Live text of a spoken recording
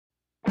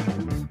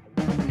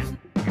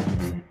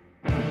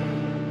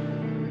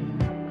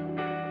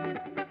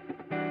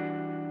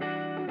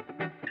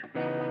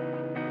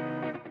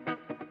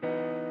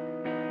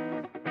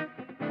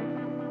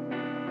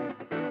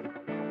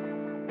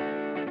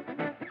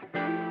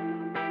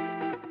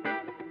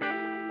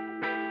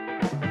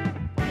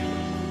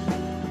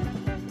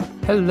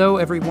Hello,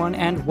 everyone,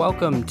 and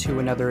welcome to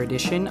another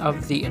edition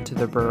of the Into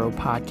the Burrow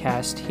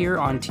podcast here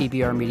on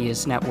TBR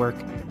Media's network.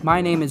 My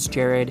name is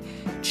Jared,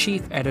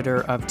 Chief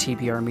Editor of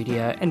TBR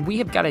Media, and we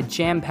have got a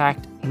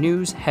jam-packed,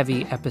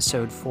 news-heavy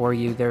episode for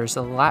you. There's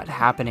a lot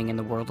happening in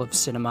the world of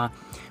cinema.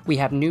 We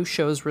have new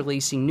shows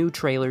releasing new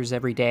trailers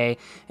every day,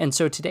 and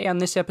so today on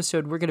this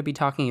episode, we're going to be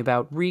talking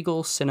about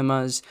Regal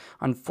Cinema's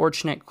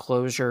unfortunate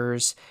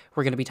closures.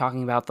 We're going to be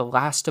talking about The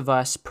Last of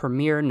Us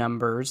premiere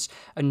numbers,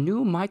 a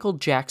new Michael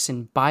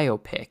Jackson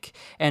biopic,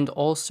 and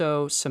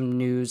also some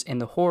news in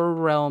the horror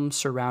realm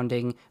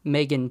surrounding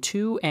Megan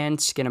 2 and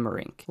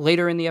Skinamarink.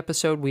 Later in the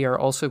episode, we are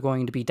also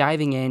going to be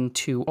diving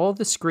into all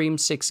the Scream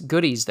 6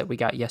 goodies that we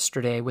got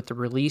yesterday with the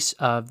release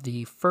of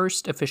the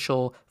first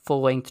official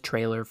full-length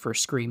trailer for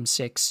Scream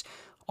 6.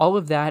 All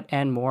of that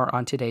and more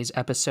on today's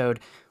episode.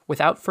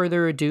 Without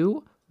further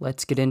ado,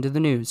 let's get into the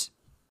news.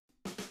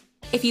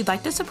 If you'd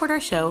like to support our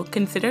show,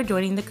 consider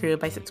joining the crew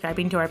by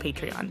subscribing to our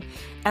Patreon.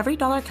 Every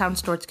dollar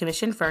counts towards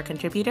commission for our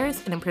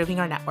contributors and improving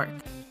our network.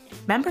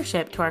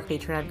 Membership to our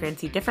Patreon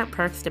grants you different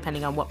perks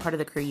depending on what part of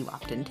the crew you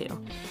opt into.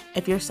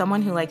 If you're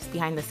someone who likes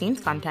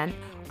behind-the-scenes content,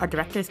 our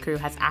director's crew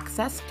has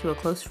access to a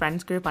close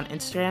friends group on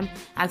Instagram,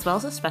 as well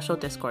as a special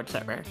Discord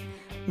server.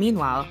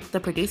 Meanwhile, the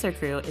producer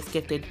crew is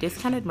gifted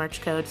discounted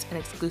merch codes and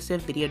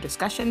exclusive video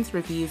discussions,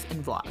 reviews,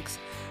 and vlogs.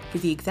 For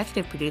the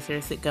executive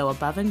producers that go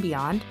above and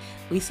beyond,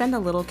 we send a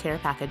little care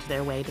package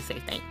their way to say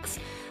thanks.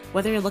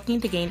 Whether you're looking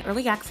to gain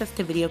early access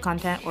to video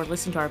content or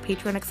listen to our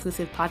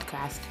Patreon-exclusive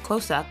podcast,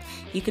 Close Up,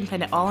 you can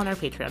find it all on our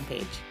Patreon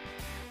page.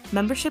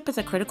 Membership is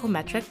a critical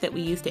metric that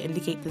we use to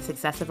indicate the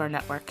success of our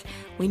network.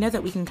 We know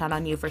that we can count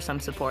on you for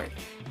some support.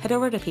 Head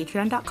over to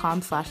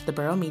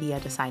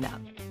patreon.com/theburrowmedia to sign up.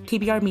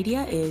 TBR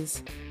Media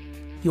is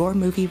your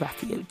movie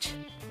refuge.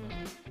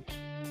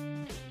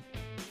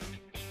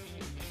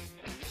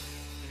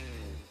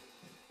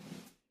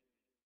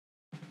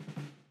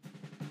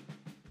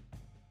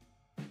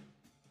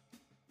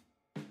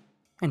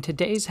 And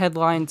today's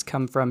headlines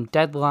come from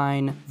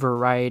Deadline,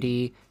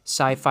 Variety,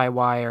 Sci-Fi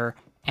Wire,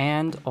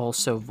 and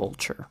also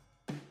Vulture.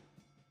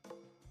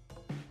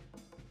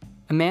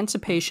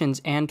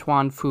 Emancipation's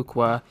Antoine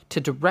Fuqua to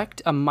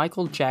direct a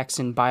Michael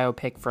Jackson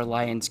biopic for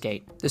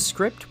Lionsgate. The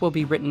script will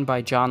be written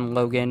by John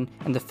Logan,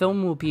 and the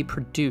film will be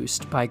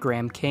produced by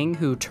Graham King,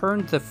 who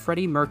turned the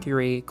Freddie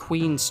Mercury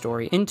Queen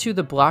story into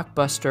the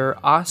blockbuster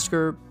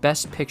Oscar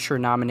Best Picture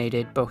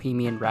nominated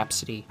Bohemian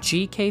Rhapsody.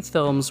 GK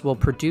Films will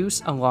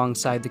produce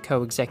alongside the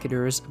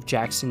co-executors of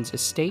Jackson's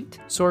estate.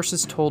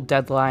 Sources told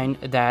Deadline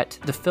that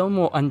the film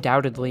will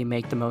undoubtedly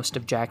make the most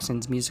of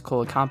Jackson's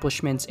musical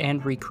accomplishments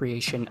and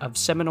recreation of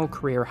seminal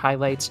career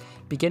highlights,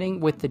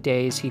 beginning with the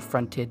days he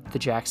fronted the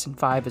Jackson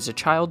 5 as a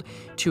child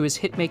to his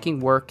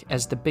hit-making work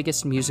as the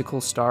biggest musical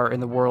star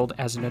in the world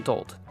as an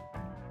adult.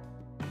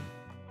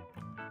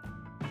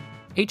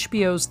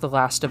 HBO's The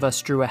Last of Us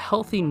drew a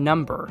healthy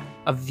number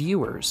of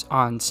viewers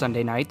on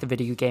Sunday night. The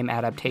video game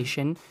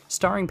adaptation,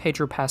 starring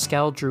Pedro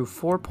Pascal, drew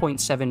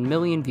 4.7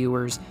 million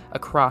viewers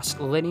across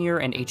linear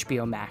and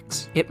HBO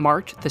Max. It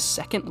marked the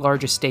second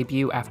largest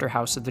debut after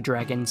House of the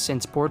Dragon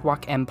since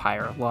Boardwalk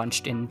Empire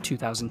launched in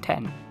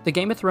 2010. The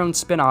Game of Thrones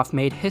spin-off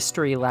made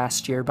history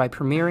last year by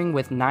premiering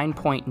with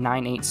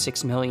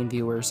 9.986 million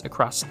viewers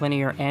across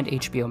linear and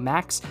HBO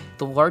Max,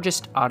 the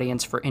largest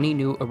audience for any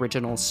new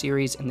original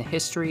series in the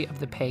history of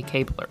the pay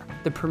cabler.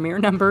 The premiere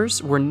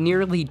numbers were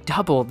nearly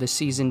double the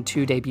season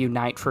 2 debut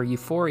night for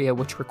Euphoria,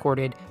 which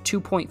recorded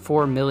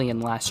 2.4 million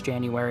last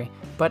January,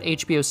 but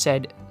HBO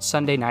said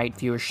Sunday night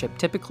viewership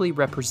typically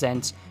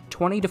represents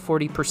 20 to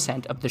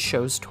 40% of the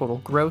show's total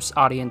gross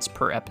audience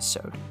per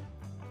episode.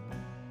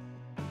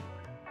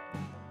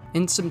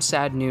 In some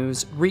sad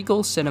news,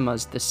 Regal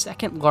Cinemas, the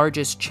second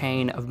largest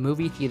chain of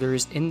movie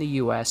theaters in the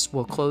US,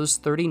 will close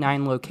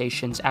 39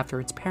 locations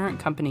after its parent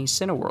company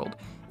Cineworld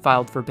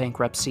filed for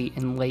bankruptcy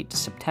in late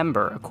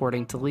September,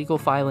 according to legal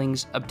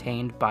filings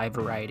obtained by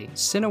Variety.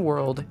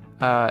 Cineworld,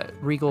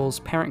 Regal's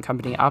parent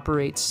company,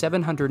 operates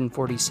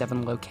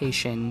 747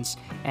 locations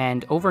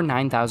and over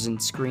 9,000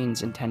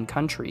 screens in 10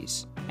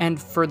 countries. And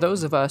for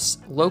those of us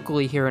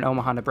locally here in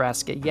Omaha,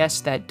 Nebraska,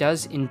 yes, that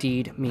does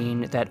indeed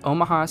mean that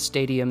Omaha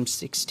Stadium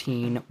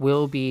 16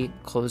 will be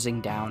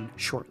closing down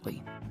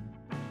shortly.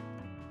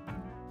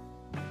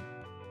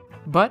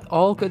 But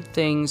all good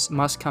things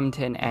must come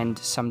to an end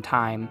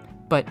sometime,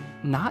 but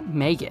not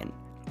Megan,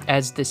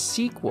 as the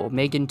sequel,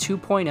 Megan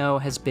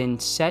 2.0, has been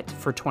set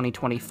for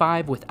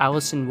 2025 with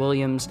Allison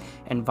Williams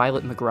and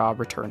Violet McGraw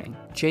returning.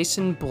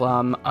 Jason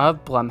Blum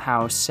of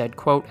Blumhouse said,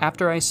 quote,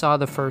 "After I saw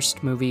the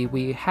first movie,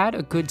 we had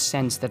a good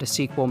sense that a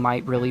sequel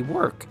might really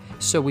work,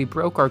 so we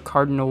broke our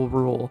cardinal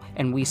rule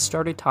and we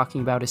started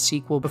talking about a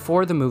sequel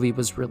before the movie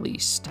was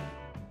released."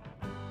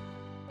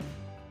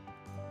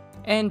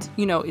 And,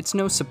 it's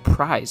no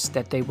surprise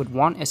that they would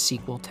want a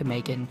sequel to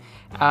Megan.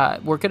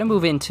 We're going to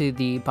move into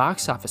the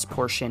box office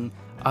portion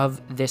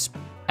of this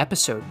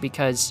episode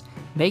because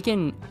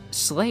Megan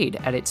slayed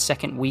at its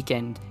second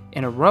weekend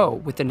in a row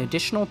with an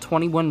additional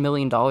 $21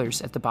 million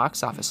at the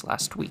box office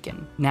last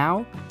weekend.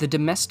 Now, the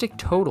domestic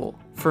total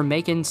for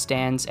Megan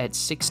stands at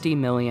 $60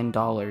 million.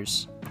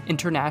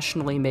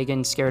 Internationally,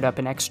 Megan scared up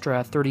an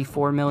extra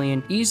 $34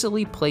 million,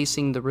 easily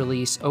placing the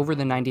release over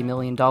the $90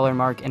 million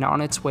mark and on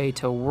its way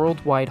to a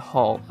worldwide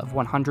haul of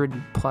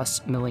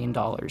 $100+ million.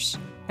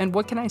 And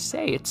what can I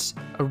say? It's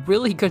a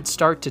really good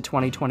start to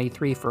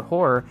 2023 for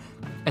horror,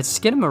 as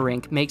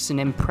Skinamarink makes an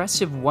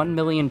impressive $1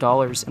 million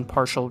in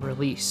partial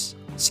release.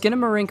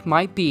 Skinamarink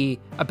might be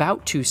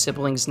about two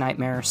siblings'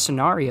 nightmare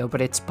scenario,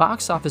 but its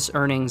box office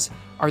earnings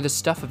are the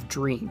stuff of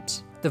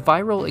dreams. The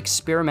viral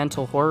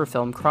experimental horror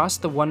film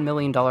crossed the $1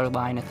 million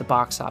line at the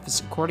box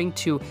office according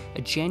to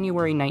a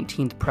January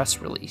 19th press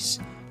release,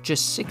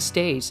 just 6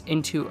 days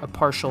into a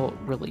partial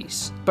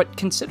release. But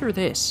consider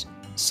this.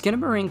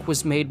 Skinamarink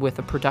was made with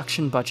a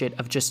production budget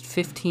of just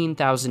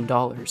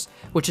 $15,000,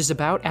 which is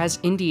about as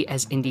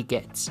indie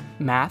gets.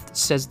 Math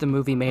says the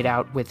movie made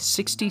out with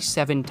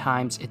 67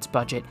 times its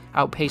budget,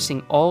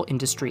 outpacing all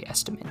industry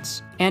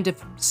estimates. And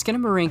if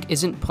Skinamarink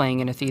isn't playing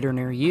in a theater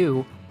near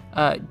you,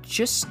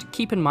 just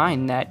keep in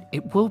mind that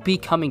it will be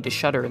coming to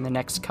Shudder in the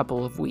next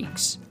couple of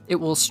weeks. It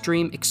will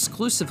stream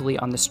exclusively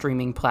on the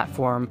streaming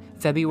platform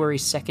February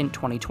 2nd,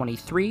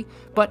 2023,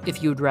 but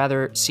if you'd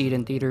rather see it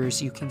in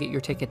theaters, you can get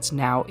your tickets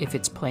now if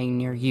it's playing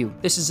near you.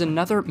 This is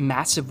another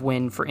massive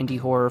win for indie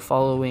horror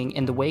following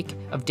in the wake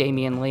of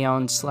Damien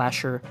Leone's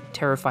slasher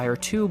Terrifier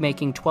 2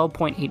 making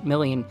 $12.8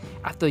 million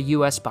at the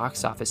US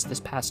box office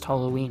this past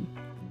Halloween.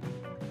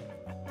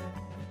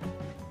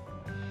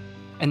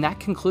 And that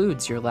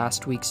concludes your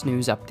last week's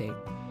news update.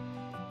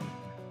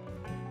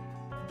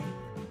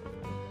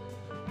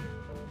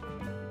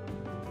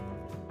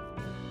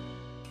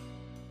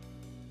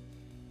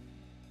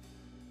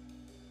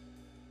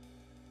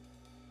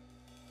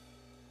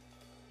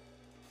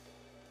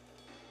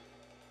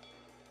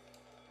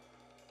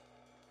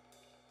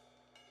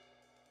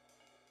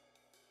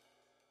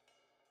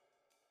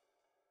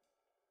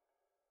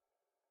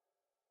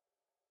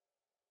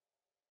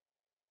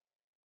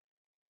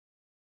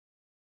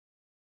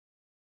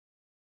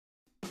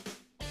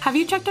 Have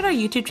you checked out our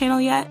YouTube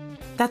channel yet?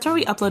 That's where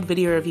we upload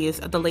video reviews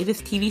of the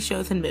latest TV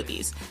shows and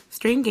movies,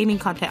 stream gaming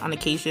content on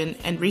occasion,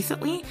 and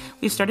recently,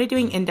 we've started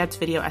doing in-depth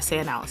video essay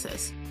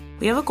analysis.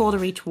 We have a goal to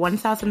reach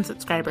 1,000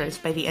 subscribers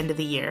by the end of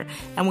the year,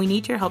 and we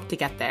need your help to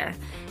get there.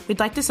 We'd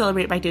like to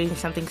celebrate by doing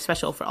something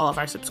special for all of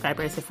our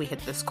subscribers if we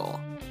hit this goal.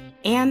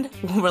 And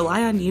we'll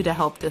rely on you to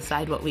help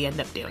decide what we end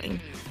up doing.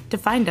 To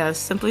find us,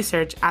 simply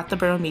search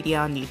 @TheBurrowMedia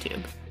on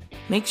YouTube.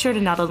 Make sure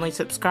to not only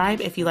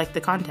subscribe if you like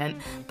the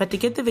content, but to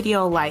give the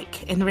video a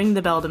like and ring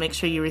the bell to make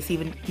sure you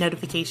receive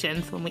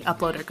notifications when we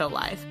upload or go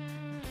live.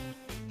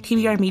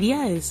 TBR Media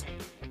is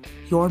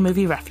your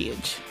movie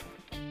refuge.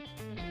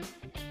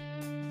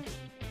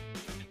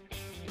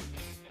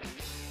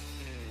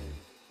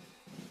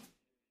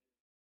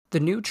 The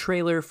new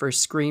trailer for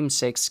Scream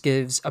 6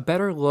 gives a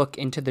better look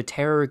into the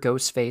terror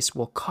Ghostface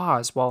will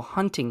cause while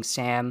hunting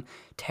Sam,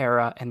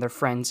 Tara, and their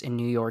friends in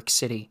New York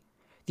City.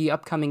 The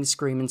upcoming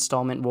Scream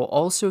installment will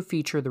also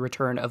feature the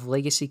return of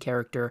legacy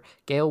character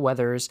Gale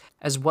Weathers,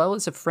 as well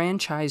as a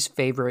franchise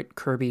favorite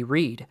Kirby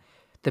Reed.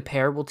 The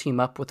pair will team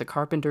up with the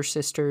Carpenter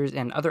sisters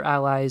and other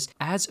allies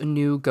as a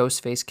new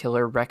Ghostface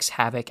killer wreaks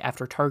havoc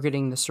after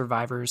targeting the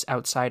survivors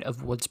outside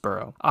of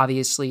Woodsboro.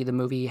 Obviously, the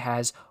movie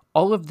has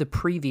all of the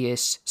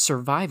previous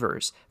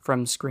survivors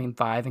from Scream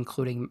 5,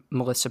 including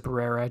Melissa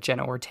Barrera,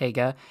 Jenna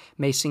Ortega,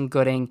 Mason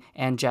Gooding,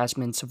 and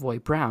Jasmine Savoy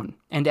Brown.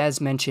 And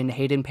as mentioned,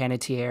 Hayden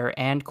Panettiere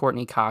and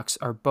Courtney Cox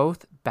are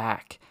both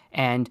back.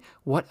 And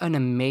what an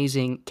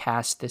amazing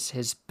cast this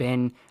has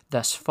been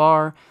thus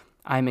far.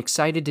 I'm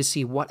excited to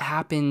see what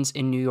happens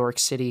in New York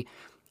City.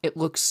 It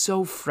looks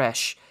so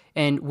fresh.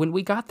 And when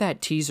we got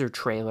that teaser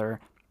trailer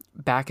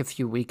back a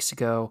few weeks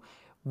ago,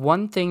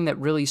 one thing that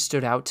really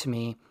stood out to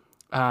me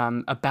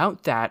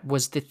about that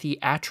was the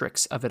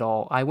theatrics of it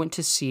all. I went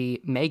to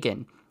see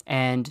Megan,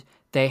 and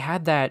they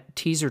had that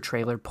teaser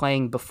trailer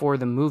playing before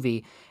the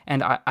movie,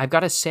 and I've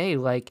got to say,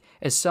 like,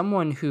 as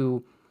someone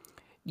who,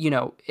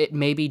 it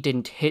maybe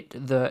didn't hit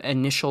the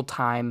initial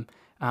time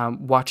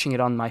watching it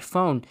on my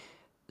phone,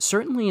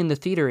 certainly in the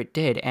theater it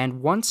did,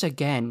 and once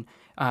again,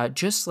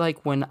 just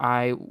like when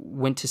I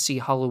went to see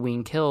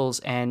Halloween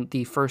Kills and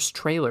the first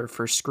trailer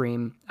for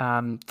Scream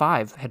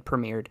 5 had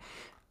premiered,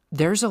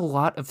 there's a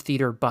lot of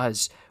theater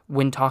buzz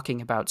when talking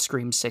about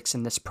Scream 6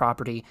 and this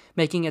property,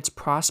 making its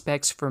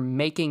prospects for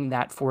making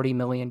that $40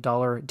 million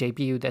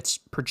debut that's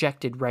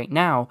projected right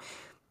now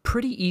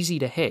pretty easy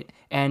to hit.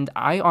 And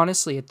I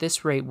honestly, at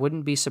this rate,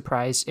 wouldn't be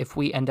surprised if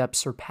we end up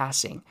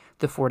surpassing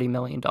the $40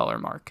 million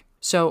mark.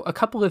 So a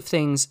couple of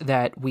things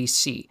that we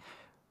see.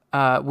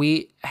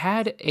 We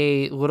had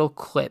a little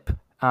clip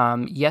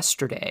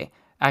yesterday.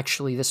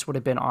 Actually, this would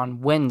have been on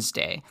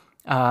Wednesday.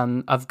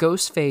 Of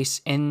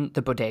Ghostface in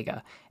the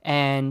bodega.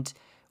 And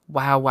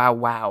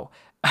wow.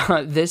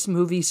 This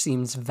movie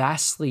seems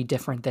vastly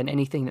different than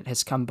anything that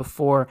has come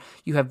before.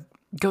 You have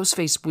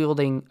Ghostface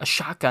wielding a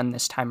shotgun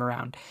this time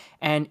around,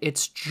 and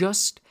it's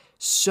just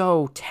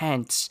so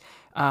tense.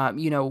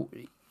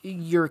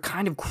 You're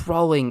kind of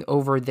crawling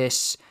over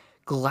this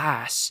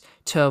glass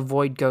to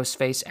avoid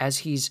Ghostface as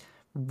he's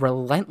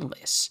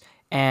relentless,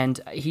 and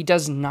he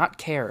does not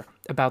care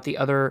about the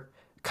other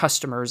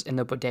customers in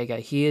the bodega.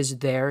 He is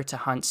there to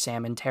hunt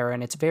Sam and Tara,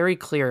 and it's very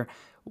clear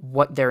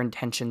what their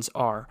intentions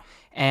are.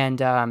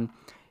 And,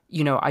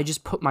 I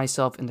just put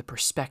myself in the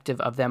perspective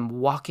of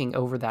them walking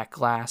over that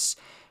glass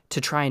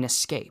to try and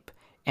escape.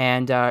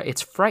 And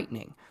it's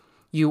frightening.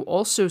 You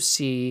also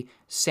see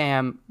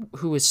Sam,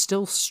 who is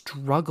still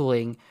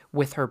struggling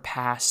with her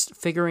past,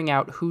 figuring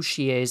out who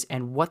she is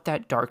and what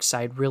that dark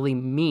side really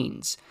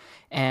means.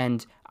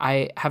 And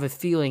I have a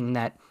feeling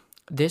that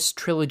this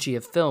trilogy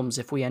of films,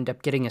 if we end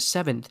up getting a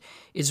seventh,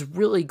 is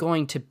really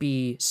going to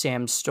be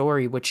Sam's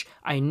story, which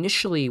I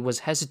initially was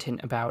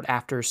hesitant about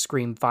after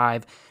Scream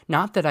 5.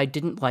 Not that I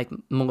didn't like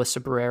Melissa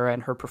Barrera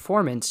and her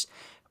performance,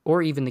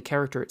 or even the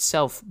character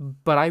itself,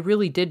 but I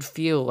really did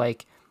feel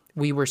like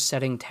we were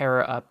setting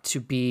Tara up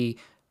to be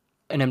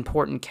an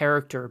important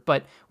character.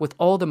 But with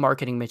all the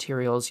marketing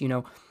materials,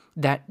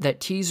 that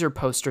teaser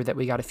poster that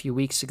we got a few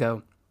weeks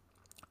ago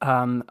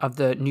of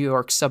the New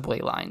York subway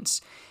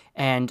lines,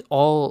 and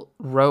all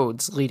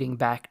roads leading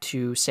back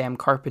to Sam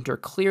Carpenter.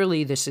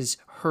 Clearly, this is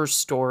her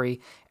story,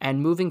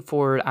 and moving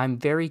forward, I'm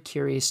very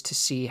curious to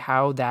see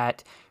how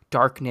that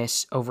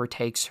darkness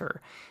overtakes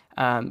her.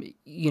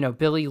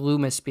 Billy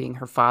Loomis being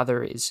her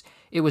father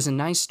it was a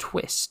nice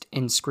twist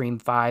in Scream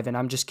 5, and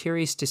I'm just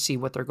curious to see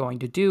what they're going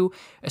to do,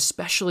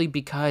 especially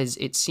because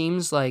it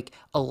seems like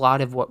a lot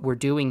of what we're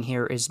doing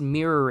here is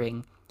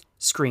mirroring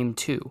Scream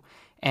 2.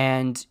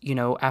 And,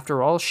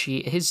 after all, she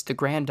is the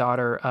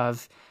granddaughter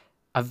of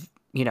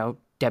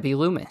Debbie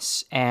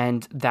Loomis.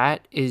 And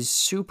that is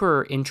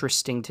super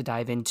interesting to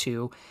dive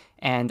into.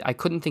 And I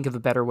couldn't think of a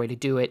better way to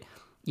do it.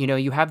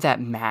 You have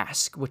that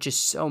mask, which is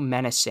so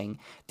menacing,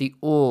 the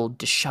old,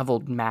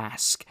 disheveled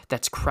mask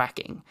that's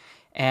cracking.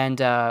 And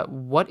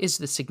what is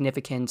the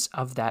significance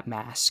of that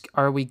mask?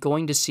 Are we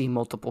going to see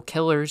multiple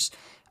killers?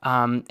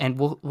 And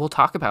we'll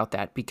talk about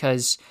that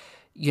because,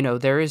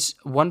 there is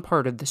one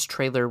part of this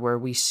trailer where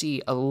we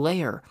see a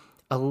layer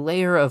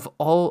of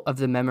all of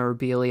the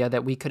memorabilia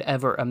that we could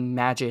ever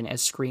imagine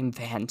as Scream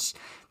fans.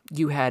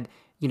 You had,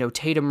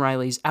 Tatum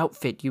Riley's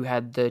outfit. You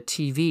had the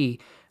TV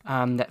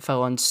that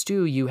fell on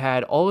Stu. You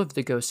had all of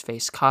the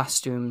Ghostface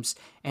costumes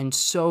and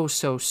so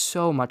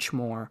much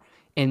more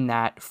in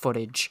that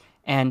footage.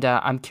 And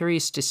I'm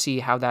curious to see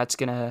how that's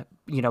going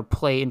to,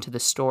 play into the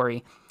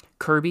story.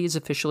 Kirby is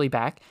officially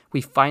back.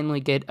 We finally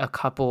get a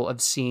couple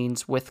of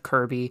scenes with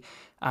Kirby.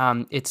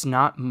 It's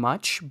not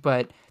much,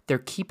 but they're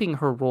keeping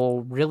her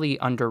role really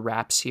under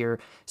wraps here.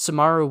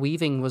 Samara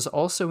Weaving was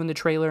also in the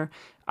trailer.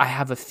 I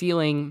have a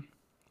feeling,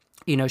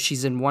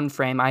 she's in one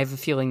frame. I have a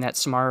feeling that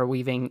Samara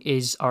Weaving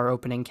is our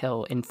opening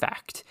kill, in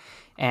fact.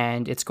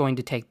 And it's going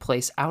to take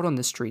place out on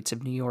the streets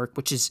of New York,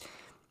 which is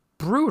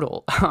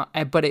brutal.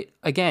 But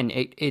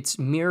it's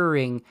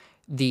mirroring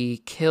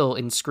the kill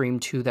in Scream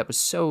 2 that was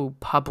so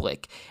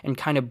public and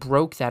kind of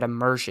broke that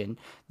immersion,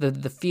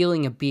 the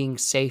feeling of being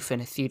safe in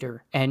a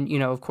theater. And,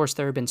 of course,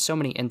 there have been so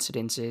many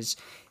incidences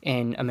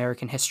in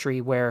American history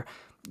where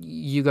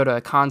you go to a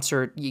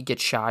concert, you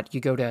get shot,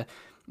 you go to,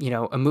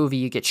 a movie,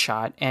 you get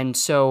shot. And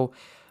so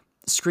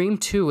Scream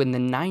 2 in the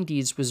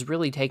 90s was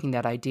really taking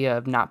that idea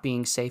of not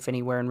being safe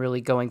anywhere and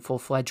really going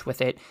full-fledged with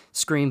it.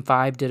 Scream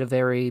 5 did a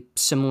very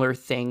similar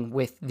thing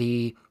with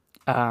the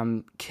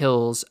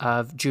kills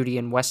of Judy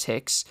and Wes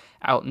Hicks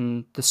out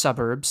in the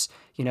suburbs.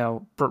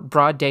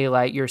 Broad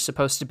daylight, you're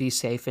supposed to be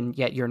safe, and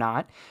yet you're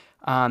not.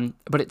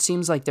 But it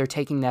seems like they're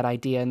taking that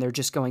idea and they're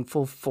just going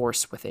full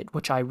force with it,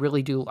 which I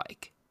really do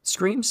like.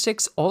 Scream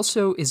 6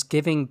 also is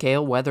giving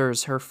Gale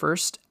Weathers her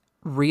first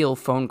real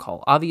phone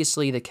call.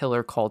 Obviously, the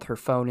killer called her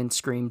phone in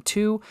Scream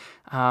 2,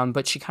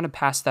 but she kind of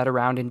passed that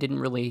around and didn't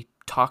really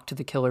talk to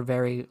the killer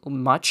very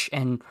much.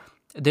 And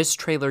this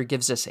trailer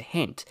gives us a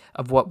hint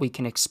of what we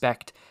can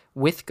expect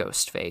with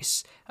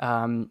Ghostface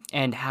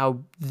and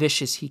how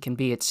vicious he can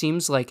be. It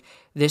seems like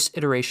this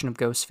iteration of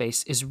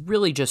Ghostface is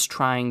really just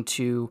trying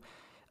to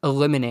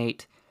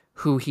eliminate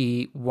who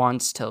he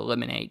wants to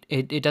eliminate.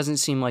 It doesn't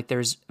seem like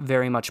there's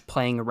very much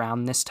playing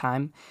around this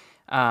time.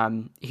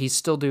 He's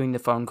still doing the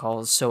phone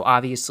calls, so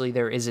obviously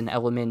there is an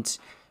element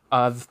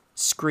of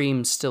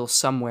Scream still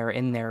somewhere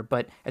in there,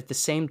 but at the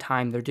same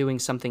time, they're doing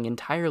something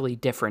entirely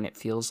different, it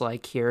feels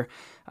like, here.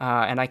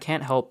 And I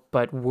can't help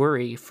but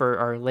worry for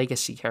our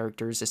legacy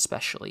characters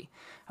especially.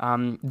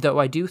 Though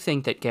I do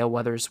think that Gale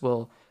Weathers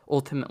will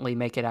ultimately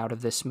make it out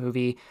of this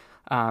movie.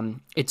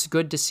 It's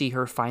good to see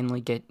her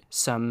finally get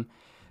some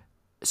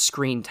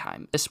screen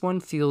time. This one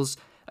feels,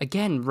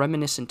 again,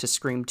 reminiscent to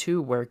Scream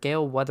 2, where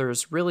Gale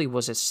Weathers really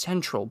was a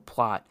central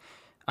plot.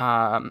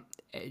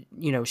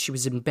 She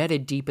was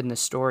embedded deep in the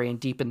story and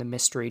deep in the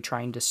mystery,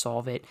 trying to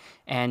solve it.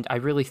 And I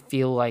really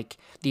feel like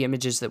the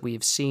images that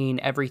we've seen,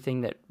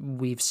 everything that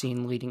we've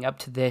seen leading up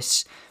to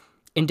this,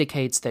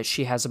 indicates that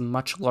she has a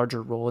much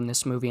larger role in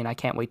this movie, and I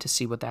can't wait to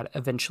see what that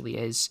eventually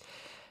is.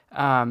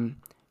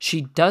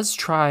 She does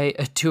try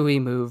a Dewey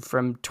move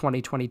from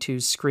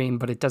 2022's Scream,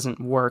 but it doesn't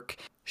work.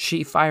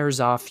 She fires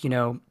off,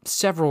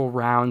 several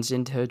rounds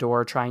into a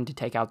door trying to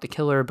take out the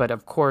killer, but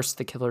of course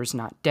the killer's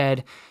not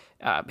dead.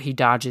 He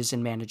dodges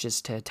and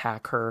manages to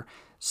attack her.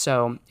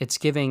 So it's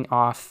giving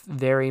off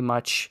very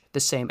much the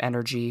same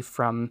energy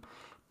from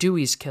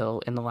Dewey's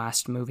kill in the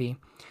last movie.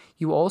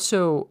 You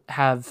also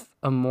have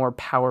a more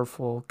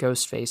powerful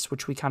Ghostface,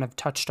 which we kind of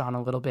touched on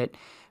a little bit,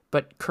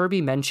 but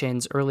Kirby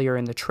mentions earlier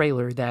in the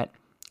trailer that,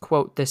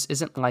 quote, "This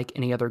isn't like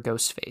any other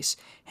Ghostface,"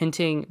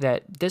 hinting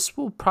that this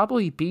will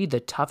probably be the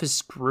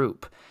toughest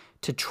group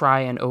to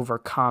try and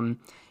overcome.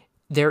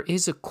 There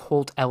is a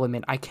cult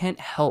element. I can't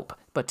help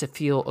but to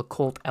feel a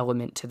cult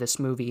element to this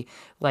movie.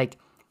 Like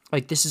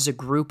this is a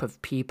group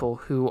of people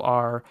who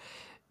are,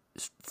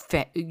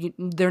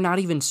 they're not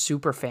even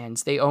super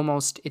fans.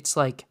 It's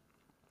like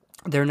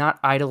they're not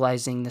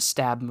idolizing the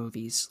stab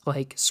movies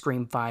like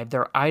Scream 5.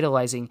 They're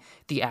idolizing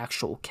the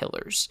actual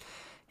killers.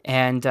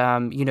 And,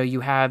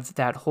 you have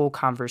that whole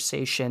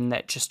conversation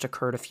that just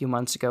occurred a few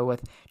months ago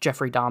with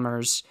Jeffrey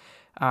Dahmer's,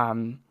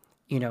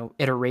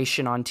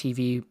 iteration on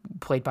TV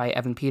played by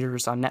Evan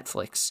Peters on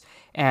Netflix.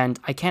 And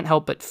I can't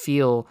help but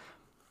feel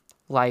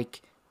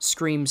like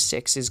Scream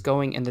 6 is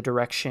going in the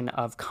direction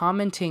of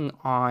commenting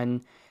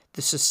on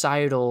the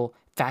societal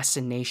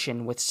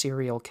fascination with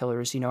serial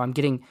killers. I'm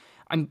getting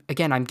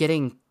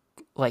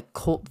like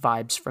cult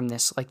vibes from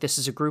this. Like, this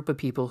is a group of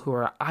people who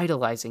are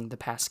idolizing the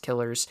past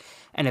killers.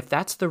 And if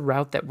that's the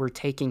route that we're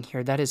taking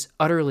here, that is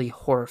utterly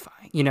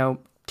horrifying.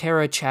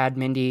 Tara, Chad,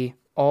 Mindy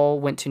all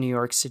went to New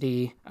York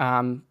City,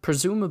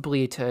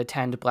 presumably to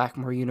attend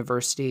Blackmore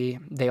University.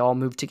 They all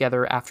moved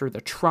together after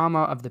the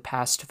trauma of the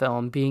past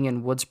film. Being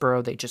in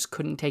Woodsboro, they just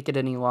couldn't take it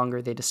any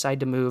longer. They decide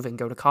to move and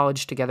go to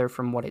college together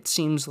from what it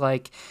seems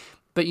like.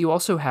 But you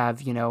also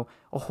have, a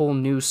whole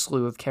new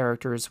slew of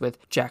characters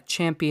with Jack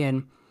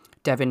Champion,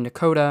 Devin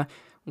Nakota,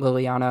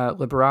 Liliana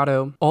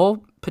Liberato,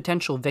 all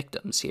potential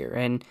victims here.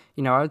 And,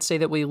 I would say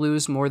that we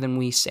lose more than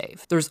we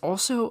save. There's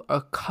also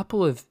a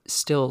couple of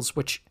stills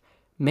which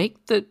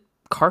make the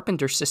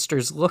Carpenter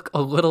sisters look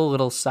a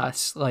little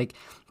sus. Like,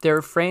 there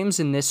are frames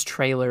in this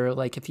trailer,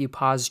 like if you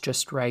pause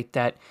just right,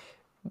 that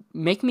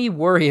make me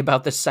worry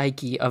about the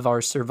psyche of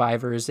our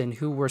survivors and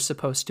who we're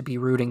supposed to be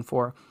rooting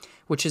for,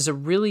 which is a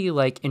really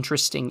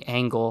interesting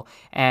angle,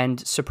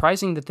 and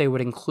surprising that they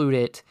would include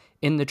it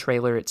in the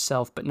trailer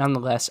itself, but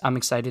nonetheless, I'm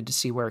excited to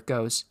see where it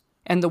goes.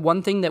 And the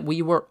one thing that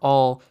we were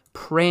all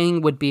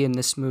praying would be in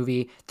this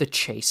movie, the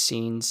chase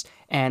scenes.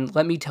 And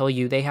let me tell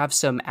you, they have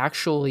some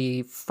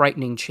actually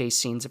frightening chase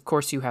scenes. Of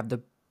course, you have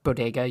the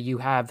bodega, you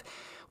have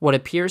what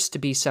appears to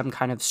be some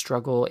kind of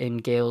struggle in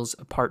Gail's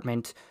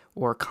apartment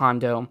or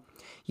condo.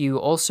 You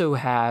also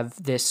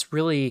have this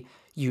really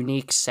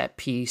unique set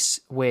piece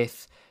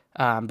with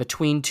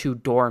between two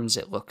dorms,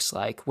 it looks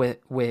like,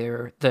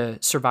 where the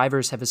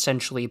survivors have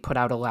essentially put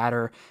out a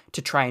ladder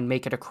to try and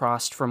make it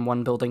across from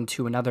one building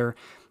to another.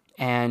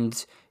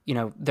 And,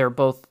 they're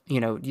both,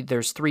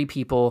 there's three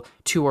people,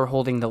 two are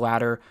holding the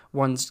ladder,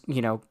 one's,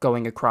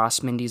 going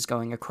across, Mindy's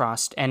going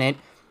across, and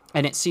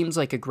it seems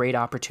like a great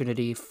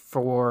opportunity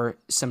for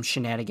some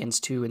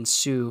shenanigans to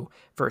ensue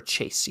for a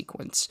chase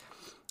sequence.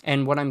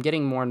 And what I'm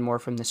getting more and more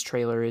from this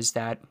trailer is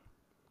that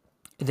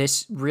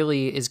this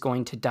really is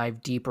going to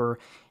dive deeper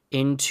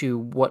into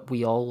what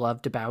we all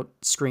loved about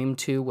Scream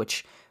 2,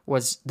 which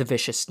was the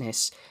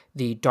viciousness,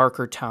 the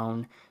darker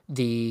tone,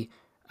 the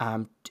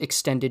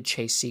extended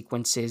chase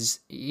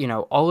sequences.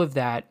 All of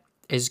that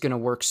is going to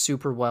work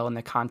super well in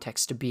the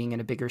context of being in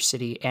a bigger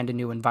city and a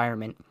new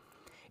environment.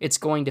 It's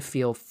going to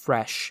feel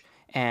fresh.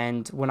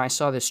 And when I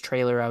saw this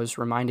trailer, I was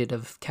reminded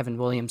of Kevin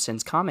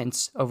Williamson's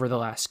comments over the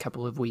last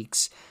couple of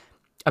weeks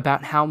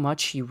about how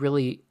much he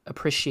really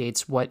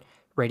appreciates what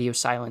Radio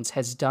Silence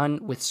has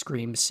done with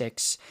Scream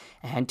 6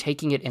 and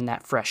taking it in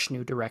that fresh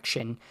new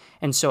direction.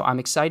 And so I'm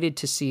excited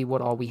to see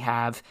what all we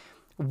have.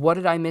 What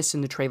did I miss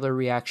in the trailer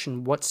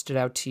reaction? What stood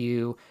out to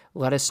you?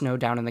 Let us know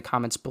down in the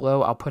comments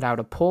below. I'll put out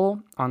a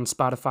poll on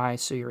Spotify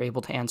so you're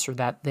able to answer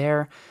that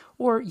there,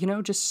 or,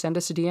 just send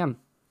us a DM.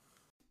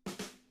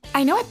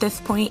 I know at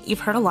this point you've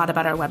heard a lot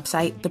about our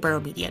website,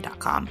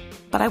 theburrowmedia.com,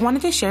 but I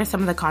wanted to share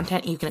some of the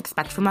content you can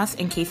expect from us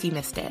in case you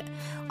missed it.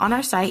 On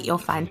our site, you'll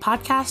find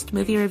podcasts,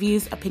 movie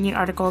reviews, opinion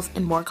articles,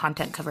 and more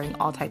content covering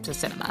all types of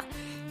cinema.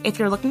 If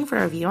you're looking for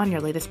a review on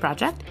your latest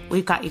project,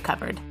 we've got you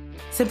covered.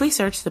 Simply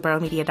search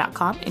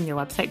theburrowmedia.com in your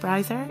website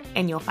browser,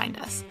 and you'll find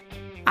us.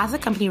 As a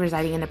company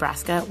residing in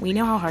Nebraska, we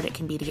know how hard it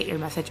can be to get your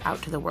message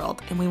out to the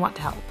world, and we want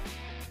to help.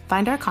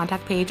 Find our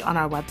contact page on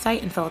our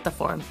website and fill out the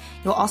form.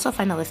 You'll also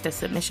find a list of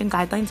submission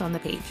guidelines on the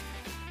page.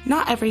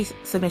 Not every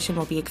submission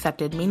will be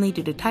accepted, mainly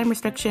due to time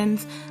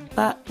restrictions,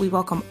 but we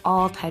welcome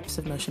all types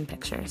of motion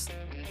pictures.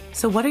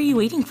 So what are you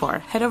waiting for?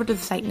 Head over to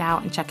the site now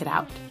and check it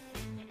out.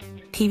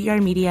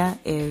 TBR Media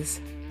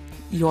is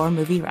your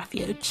movie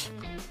refuge.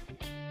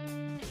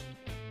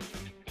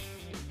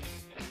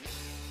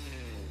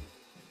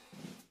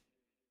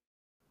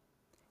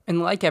 And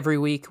like every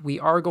week,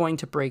 we are going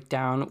to break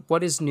down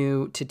what is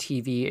new to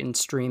TV and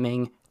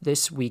streaming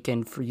this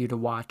weekend for you to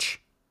watch.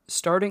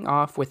 Starting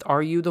off with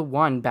Are You the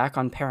One back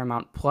on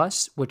Paramount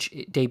Plus, which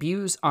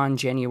debuts on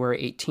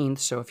January 18th.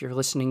 So if you're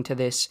listening to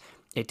this,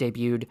 it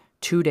debuted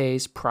 2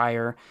 days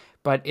prior.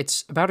 But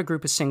it's about a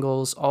group of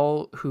singles,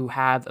 all who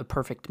have a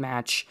perfect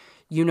match.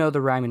 You know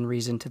the rhyme and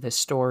reason to this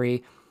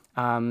story.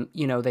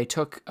 They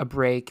took a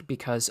break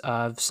because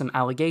of some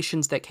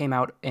allegations that came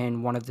out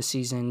in one of the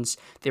seasons.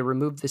 They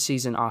removed the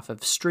season off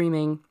of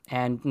streaming,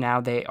 and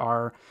now they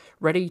are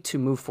ready to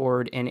move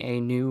forward in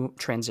a new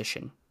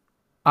transition.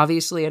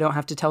 Obviously, I don't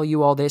have to tell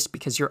you all this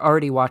because you're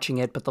already watching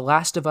it, but The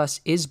Last of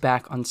Us is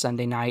back on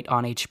Sunday night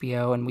on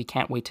HBO, and we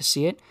can't wait to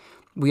see it.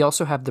 We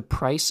also have The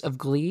Price of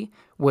Glee,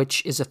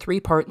 which is a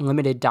 3-part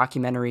limited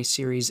documentary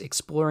series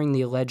exploring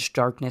the alleged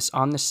darkness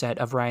on the set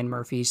of Ryan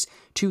Murphy's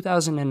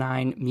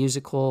 2009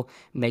 musical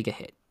mega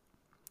hit.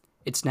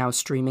 It's now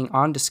streaming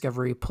on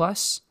Discovery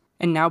Plus,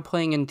 and now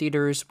playing in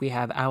theaters, we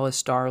have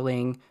Alice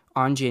Darling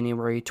on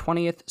January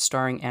 20th,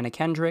 starring Anna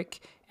Kendrick,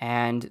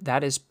 and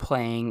that is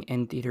playing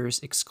in theaters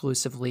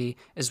exclusively,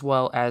 as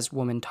well as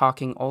Woman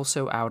Talking,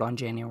 also out on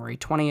January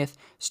 20th,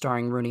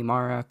 starring Rooney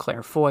Mara,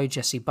 Claire Foy,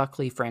 Jessie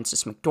Buckley,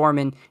 Frances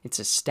McDormand. It's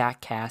a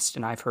stacked cast,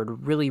 and I've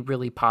heard really,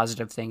 really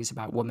positive things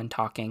about Woman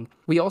Talking.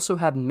 We also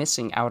have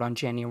Missing out on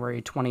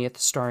January 20th,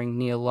 starring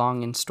Nia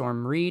Long and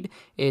Storm Reid.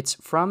 It's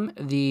from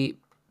the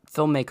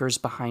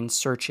filmmakers behind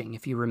Searching,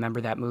 if you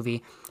remember that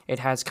movie. It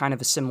has kind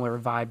of a similar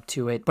vibe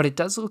to it, but it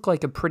does look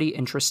like a pretty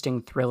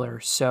interesting thriller,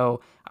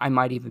 so I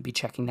might even be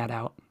checking that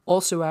out.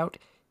 Also out,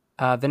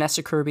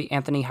 Vanessa Kirby,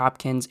 Anthony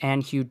Hopkins,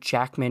 and Hugh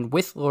Jackman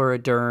with Laura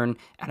Dern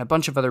and a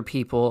bunch of other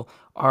people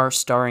are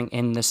starring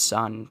in The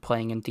Sun,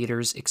 playing in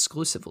theaters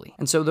exclusively.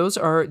 And so those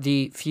are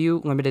the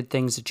few limited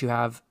things that you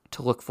have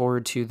to look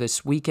forward to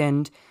this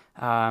weekend.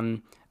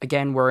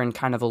 Again, we're in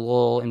kind of a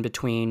lull in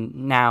between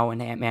now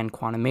and Ant-Man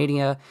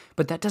Quantumania,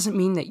 but that doesn't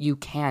mean that you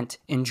can't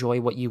enjoy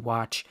what you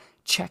watch.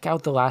 Check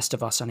out The Last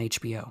of Us on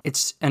HBO.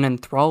 It's an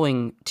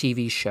enthralling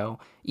TV show,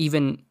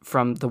 even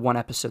from the one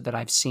episode that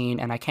I've seen,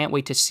 and I can't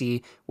wait to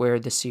see where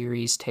the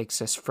series takes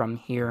us from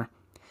here.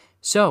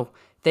 So,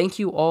 thank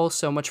you all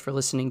so much for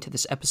listening to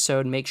this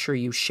episode. Make sure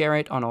you share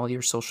it on all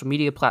your social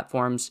media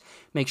platforms.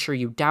 Make sure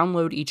you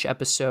download each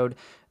episode,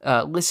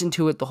 listen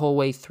to it the whole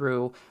way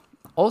through.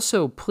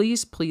 Also,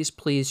 please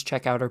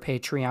check out our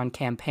Patreon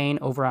campaign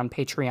over on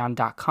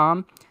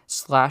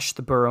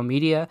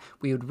patreon.com/theburrowmedia.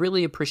 We would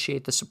really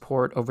appreciate the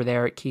support over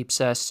there. It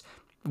keeps us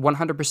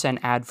 100%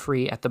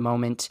 ad-free at the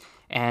moment,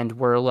 and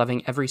we're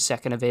loving every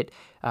second of it,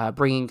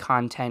 bringing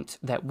content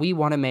that we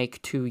want to make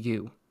to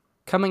you.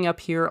 Coming up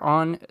here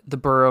on The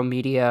Burrow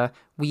Media,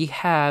 we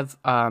have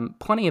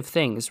plenty of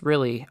things,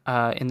 really,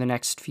 in the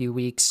next few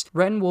weeks.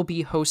 Ren will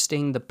be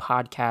hosting the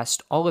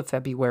podcast all of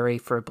February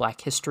for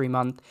Black History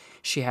Month.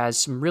 She has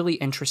some really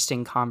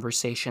interesting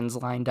conversations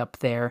lined up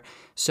there,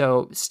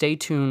 so stay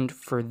tuned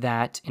for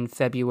that in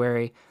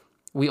February.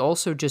 We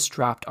also just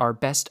dropped our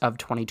Best of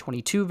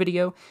 2022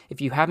 video.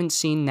 If you haven't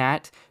seen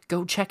that,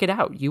 go check it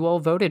out. You all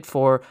voted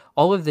for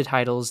all of the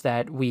titles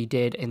that we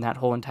did in that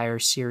whole entire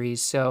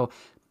series, so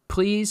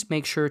please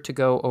make sure to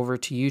go over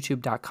to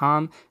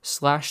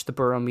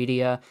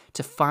youtube.com/theburrowmedia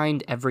to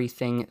find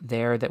everything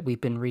there that we've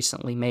been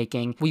recently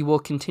making. We will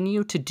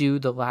continue to do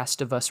The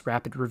Last of Us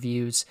rapid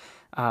reviews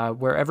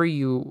wherever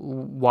you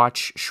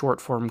watch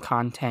short form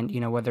content,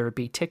 whether it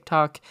be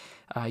TikTok,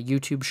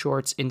 YouTube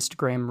Shorts,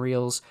 Instagram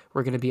Reels.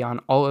 We're going to be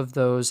on all of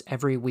those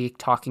every week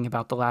talking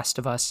about The Last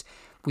of Us.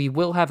 We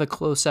will have a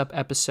close-up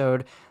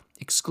episode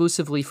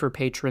exclusively for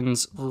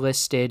patrons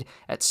listed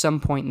at some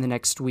point in the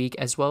next week,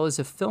 as well as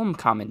a film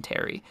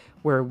commentary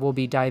where we'll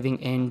be diving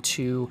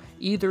into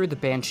either The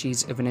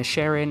Banshees of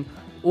Inisherin,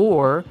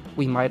 or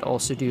we might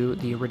also do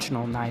the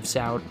original Knives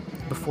Out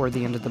before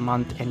the end of the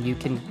month, and you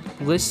can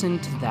listen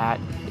to that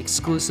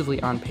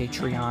exclusively on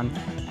Patreon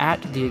at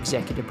the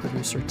executive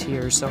producer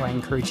tier, so I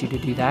encourage you to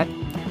do that.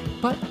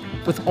 But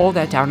with all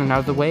that down and out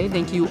of the way,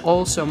 thank you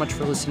all so much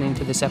for listening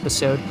to this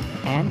episode,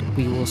 and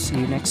we will see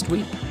you next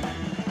week.